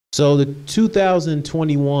So the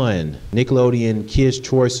 2021 Nickelodeon Kids'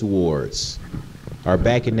 Choice Awards are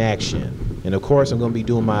back in action. And of course, I'm going to be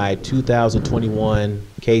doing my 2021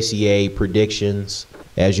 KCA predictions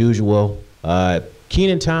as usual.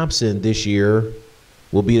 Kenan Thompson this year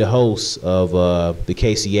will be the host of the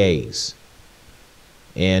KCAs.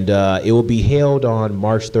 And it will be held on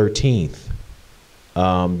March 13th.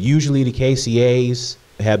 Usually the KCAs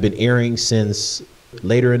have been airing since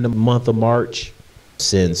later in the month of March,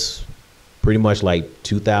 since pretty much like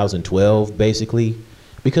 2012, basically.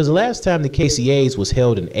 Because the last time the KCAs was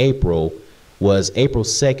held in April was April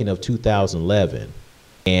 2nd of 2011.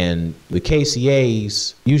 And the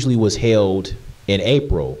KCAs usually was held in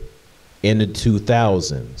April in the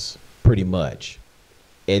 2000s, pretty much.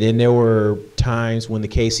 And then there were times when the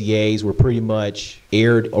KCAs were pretty much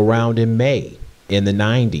aired around in May in the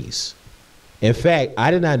 90s. In fact, I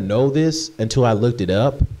did not know this until I looked it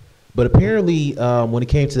up, but apparently when it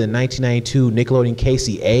came to the 1992 Nickelodeon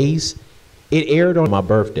KCAs, it aired on my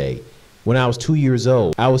birthday when I was 2 years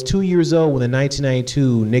old. I was 2 years old when the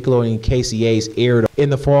 1992 Nickelodeon KCAs aired in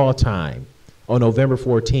the fall time on November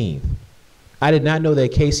 14th. I did not know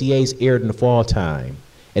that KCAs aired in the fall time.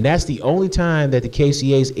 And that's the only time that the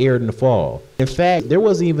KCAs aired in the fall. In fact, there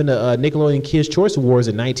wasn't even a Nickelodeon Kids' Choice Awards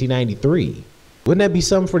in 1993. Wouldn't that be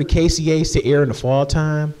something for the KCAs to air in the fall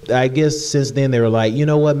time? I guess since then they were like, you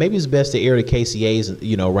know what, maybe it's best to air the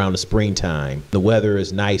KCAs, around the springtime. The weather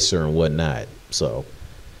is nicer and whatnot. So,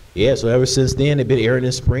 yeah, so ever since then they've been airing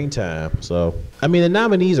in springtime. So, I mean, the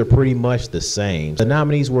nominees are pretty much the same. The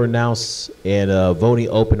nominees were announced and voting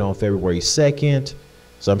opened on February 2nd.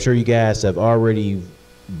 So I'm sure you guys have already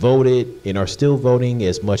voted and are still voting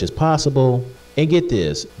as much as possible. And get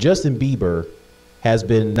this, Justin Bieber has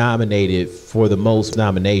been nominated for the most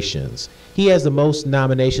nominations. He has the most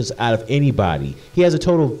nominations out of anybody. He has a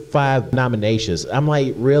total of 5 nominations. I'm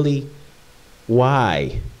like, really?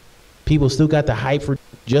 Why? People still got the hype for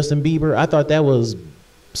Justin Bieber? I thought that was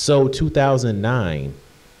so 2009.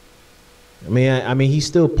 I mean, he's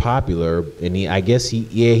still popular, and I guess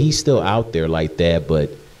he's still out there like that,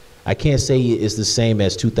 but I can't say it's the same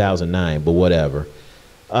as 2009, but whatever.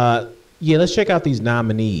 Yeah, let's check out these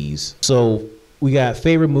nominees. So we got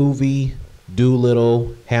favorite movie,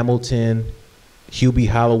 Doolittle, Hamilton, Hubie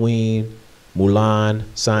Halloween, Mulan,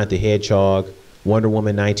 Sonic the Hedgehog, Wonder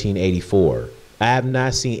Woman 1984. I have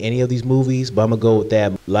not seen any of these movies, but I'm gonna go with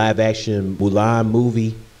that live action Mulan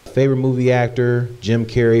movie. Favorite movie actor, Jim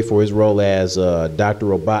Carrey for his role as Dr.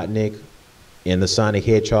 Robotnik in the Sonic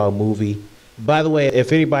the Hedgehog movie. By the way,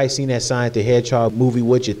 if anybody's seen that Sonic the Hedgehog movie,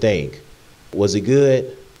 what'd you think? Was it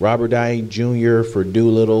good? Robert Downey Jr. for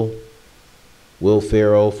Doolittle, Will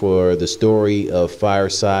Ferrell for the story of Fire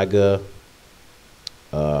Saga,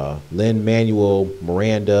 Lin-Manuel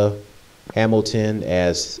Miranda, Hamilton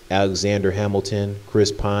as Alexander Hamilton,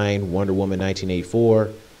 Chris Pine, Wonder Woman 1984,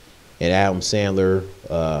 and Adam Sandler,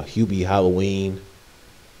 Hubie Halloween.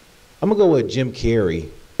 I'm gonna go with Jim Carrey.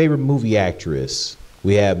 Favorite movie actress,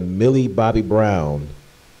 we have Millie Bobby Brown,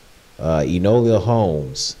 Enola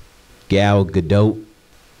Holmes, Gal Gadot,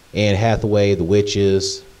 Anne Hathaway, The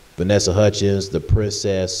Witches, Vanessa Hudgens, The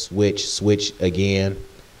Princess, Switch again,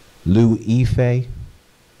 Lou Ife.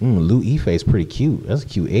 Lou Ife is pretty cute. That's a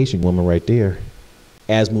cute Asian woman right there.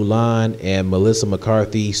 As Mulan, and Melissa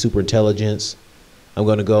McCarthy, Superintelligence. I'm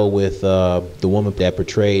going to go with the woman that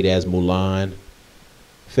portrayed as Mulan.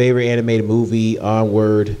 Favorite animated movie,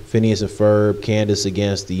 Onward, Phineas and Ferb, Candace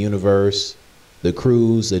Against the Universe, The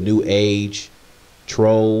Cruise, A New Age,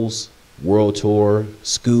 Trolls, World Tour,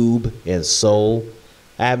 Scoob, and Soul.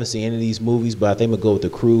 I haven't seen any of these movies, but I think I'm gonna go with The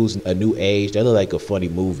Cruise, A New Age. That looked like a funny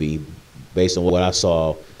movie based on what I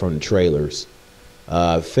saw from the trailers.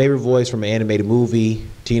 Favorite voice from an animated movie,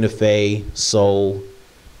 Tina Fey, Soul,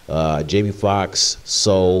 Jamie Foxx,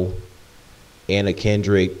 Soul, Anna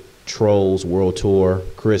Kendrick, Trolls, World Tour,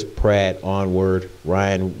 Chris Pratt, Onward,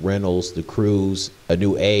 Ryan Reynolds, The Cruise, A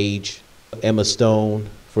New Age, Emma Stone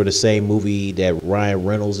for the same movie that Ryan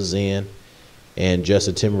Reynolds is in, and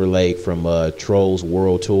Justin Timberlake from Trolls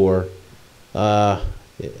World Tour.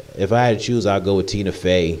 If I had to choose, I'd go with Tina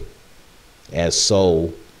Fey as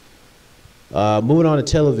Soul. Moving on to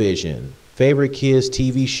television, favorite kids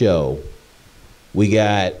TV show. We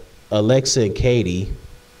got Alexa and Katie.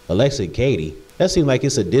 Alexa and Katie? That seems like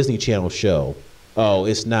it's a Disney Channel show. Oh,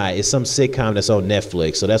 it's not. It's some sitcom that's on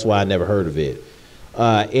Netflix, so that's why I never heard of it.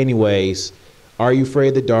 Anyways, Are You Afraid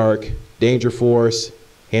of the Dark, Danger Force,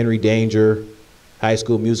 Henry Danger, High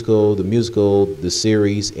School Musical, the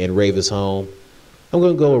series, and Raven's Home. I'm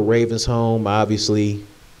going to go with Raven's Home, obviously.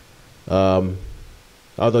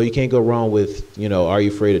 Although you can't go wrong with, Are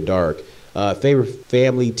You Afraid of Dark? Favorite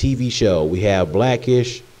family TV show. We have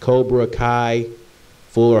Blackish, Cobra Kai,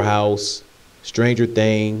 Fuller House, Stranger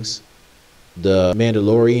Things, The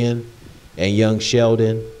Mandalorian, and Young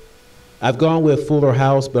Sheldon. I've gone with Fuller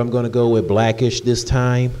House, but I'm going to go with Blackish this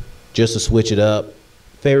time, just to switch it up.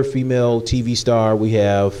 Favorite female TV star, we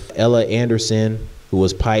have Ella Anderson, who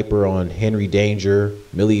was Piper on Henry Danger,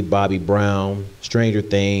 Millie Bobby Brown, Stranger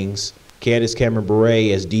Things, Candace Cameron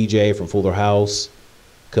Bure as DJ from Fuller House,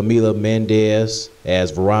 Camila Mendez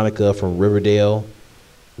as Veronica from Riverdale,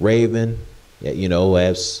 Raven,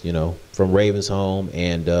 from Raven's Home,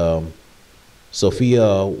 and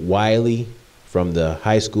Sophia Wiley from the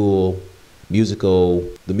High School Musical,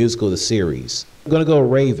 the series. I'm gonna go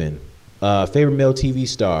Raven. Favorite male TV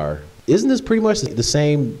star. Isn't this pretty much the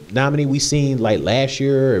same nominee we seen like last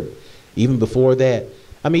year or even before that?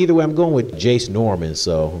 I mean, either way, I'm going with Jace Norman,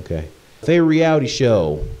 so, okay. Favorite reality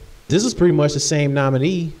show. This is pretty much the same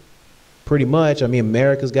nominee, pretty much. I mean,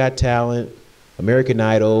 America's Got Talent, American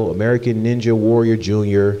Idol, American Ninja Warrior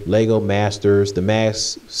Jr., Lego Masters, The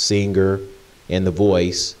Masked Singer, and The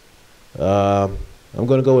Voice. I'm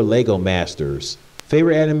gonna go with Lego Masters.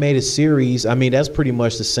 Favorite animated series, I mean, that's pretty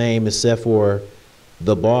much the same except for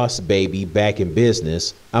The Boss Baby, Back in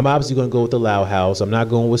Business. I'm obviously gonna go with The Loud House. I'm not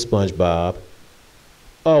going with SpongeBob.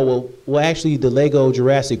 Oh, well, actually, the Lego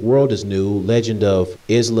Jurassic World is new. Legend of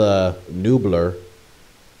Isla Nublar.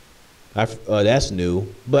 That's new.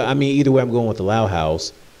 But, I mean, either way, I'm going with The Loud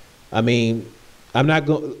House. I mean, I'm not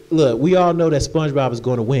going... Look, we all know that SpongeBob is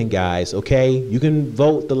going to win, guys, okay? You can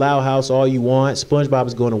vote The Loud House all you want. SpongeBob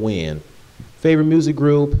is going to win. Favorite music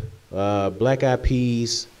group, Black Eyed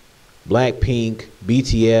Peas, Blackpink,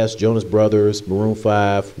 BTS, Jonas Brothers, Maroon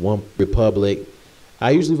 5, One Republic. I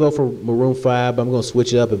usually vote for Maroon 5, but I'm going to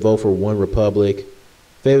switch it up and vote for One Republic.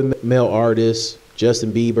 Favorite male artists,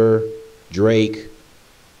 Justin Bieber, Drake,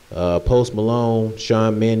 Post Malone,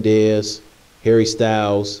 Shawn Mendes, Harry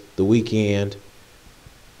Styles, The Weeknd.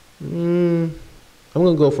 I'm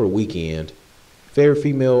going to go for The Weeknd. Favorite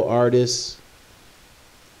female artists,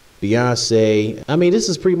 Beyonce. I mean, this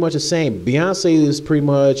is pretty much the same. Beyonce is pretty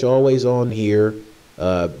much always on here.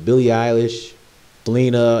 Billie Eilish,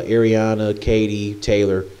 Selena, Ariana, Katy,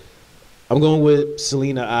 Taylor. I'm going with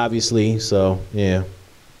Selena, obviously, so yeah.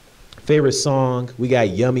 Favorite song, we got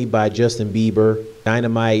Yummy by Justin Bieber,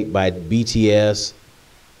 Dynamite by BTS,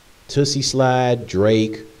 Tootsie Slide,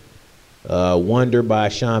 Drake, Wonder by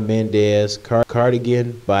Shawn Mendes,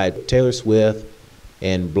 Cardigan by Taylor Swift,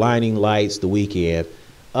 and Blinding Lights, The Weeknd.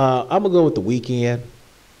 I'm gonna go with The Weeknd.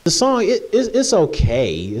 The song, it's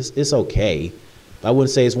okay. It's okay. I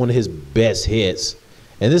wouldn't say it's one of his best hits.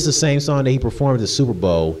 And this is the same song that he performed at the Super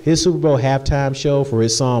Bowl. His Super Bowl halftime show for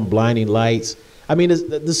his song Blinding Lights. I mean,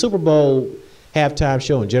 the Super Bowl halftime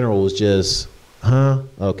show in general was just,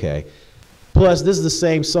 okay. Plus, this is the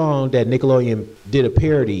same song that Nickelodeon did a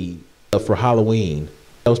parody of for Halloween.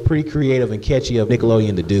 That was pretty creative and catchy of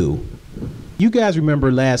Nickelodeon to do. You guys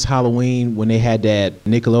remember last Halloween when they had that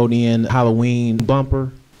Nickelodeon Halloween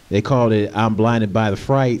bumper? They called it I'm Blinded by the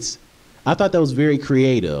Frights. I thought that was very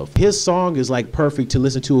creative. His song is like perfect to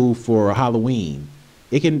listen to for Halloween.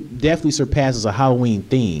 It can definitely surpass as a Halloween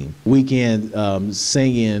theme. Weeknd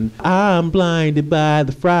singing I'm blinded by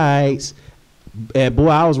the frights. And boy,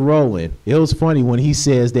 I was rolling. It was funny when he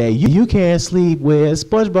says that you can't sleep with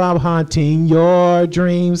SpongeBob haunting your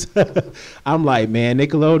dreams. I'm like, man,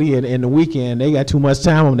 Nickelodeon and The Weeknd, they got too much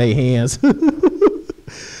time on their hands.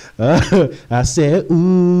 I said,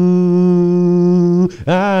 ooh,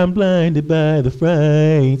 I'm blinded by the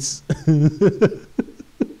frights.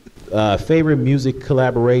 Favorite music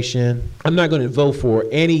collaboration. I'm not going to vote for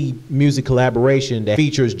any music collaboration that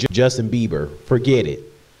features Justin Bieber. Forget it.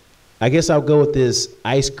 I guess I'll go with this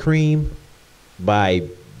Ice Cream by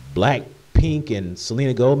Blackpink and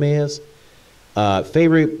Selena Gomez.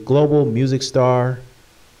 Favorite global music star.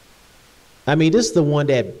 I mean, this is the one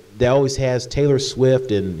that always has Taylor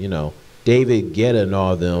Swift and, David Guetta and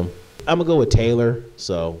all of them. I'm going to go with Taylor,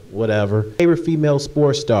 so whatever. Favorite female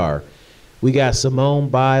sports star. We got Simone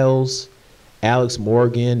Biles, Alex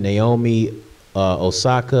Morgan, Naomi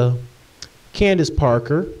Osaka, Candace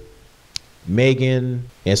Parker, Megan,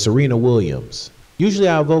 and Serena Williams. Usually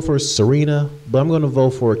I'll vote for Serena, but I'm going to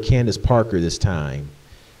vote for Candace Parker this time.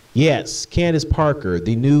 Yes, Candace Parker,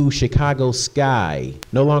 the new Chicago Sky,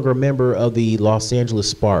 no longer a member of the Los Angeles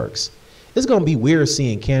Sparks. It's going to be weird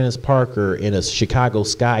seeing Candace Parker in a Chicago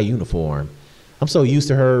Sky uniform. I'm so used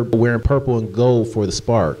to her wearing purple and gold for the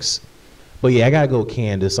Sparks. But yeah, I got to go with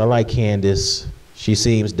Candace. I like Candace. She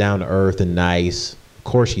seems down to earth and nice. Of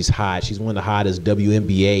course, she's hot. She's one of the hottest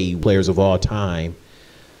WNBA players of all time.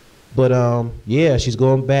 But yeah, she's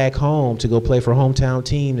going back home to go play for her hometown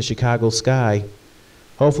team, the Chicago Sky.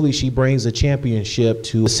 Hopefully she brings a championship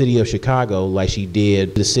to the city of Chicago like she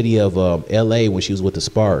did the city of LA when she was with the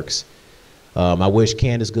Sparks. I wish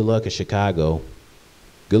Candace good luck in Chicago.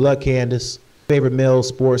 Good luck, Candace. Favorite male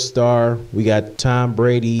sports star, we got Tom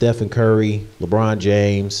Brady, Stephen Curry, LeBron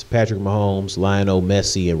James, Patrick Mahomes, Lionel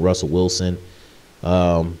Messi, and Russell Wilson.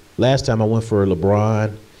 Last time I went for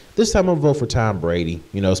LeBron. This time I'm gonna vote for Tom Brady,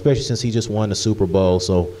 you know, especially since he just won the Super Bowl.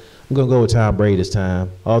 So I'm gonna go with Tom Brady this time.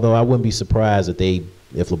 Although I wouldn't be surprised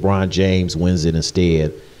if LeBron James wins it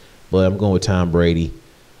instead. But I'm going with Tom Brady.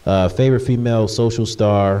 Favorite female social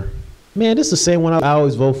star. Man, this is the same one. I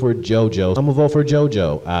always vote for JoJo. I'm gonna vote for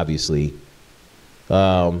JoJo, obviously.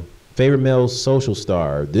 Favorite male social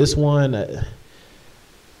star. This one,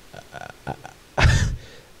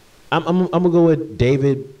 I'm gonna go with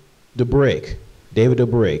David Dobrik. David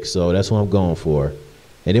Dobrik. So that's what I'm going for.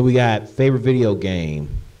 And then we got favorite video game.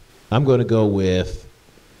 I'm gonna go with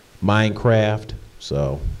Minecraft.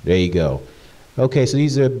 So there you go. Okay, so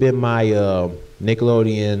these have been my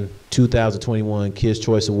Nickelodeon 2021 Kids'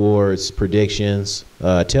 Choice Awards predictions.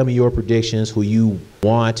 Tell me your predictions, who you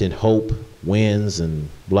want and hope wins and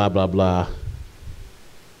blah, blah, blah.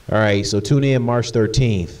 All right, so tune in March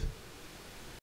 13th.